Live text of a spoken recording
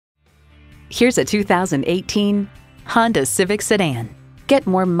Here's a 2018 Honda Civic sedan. Get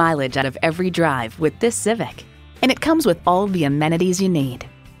more mileage out of every drive with this Civic. And it comes with all the amenities you need.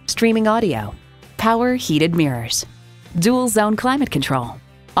 Streaming audio, power heated mirrors, dual zone climate control,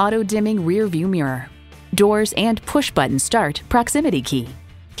 auto dimming rear view mirror, doors and push button start proximity key,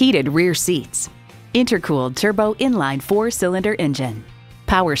 heated rear seats, intercooled turbo inline 4-cylinder engine,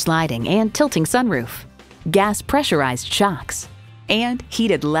 power sliding and tilting sunroof, gas pressurized shocks, and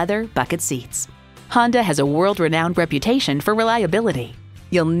heated leather bucket seats. Honda has a world-renowned reputation for reliability.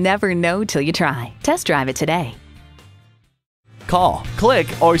 You'll never know till you try. Test drive it today. Call, click,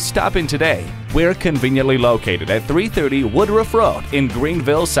 or stop in today. We're conveniently located at 330 Woodruff Road in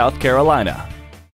Greenville, South Carolina.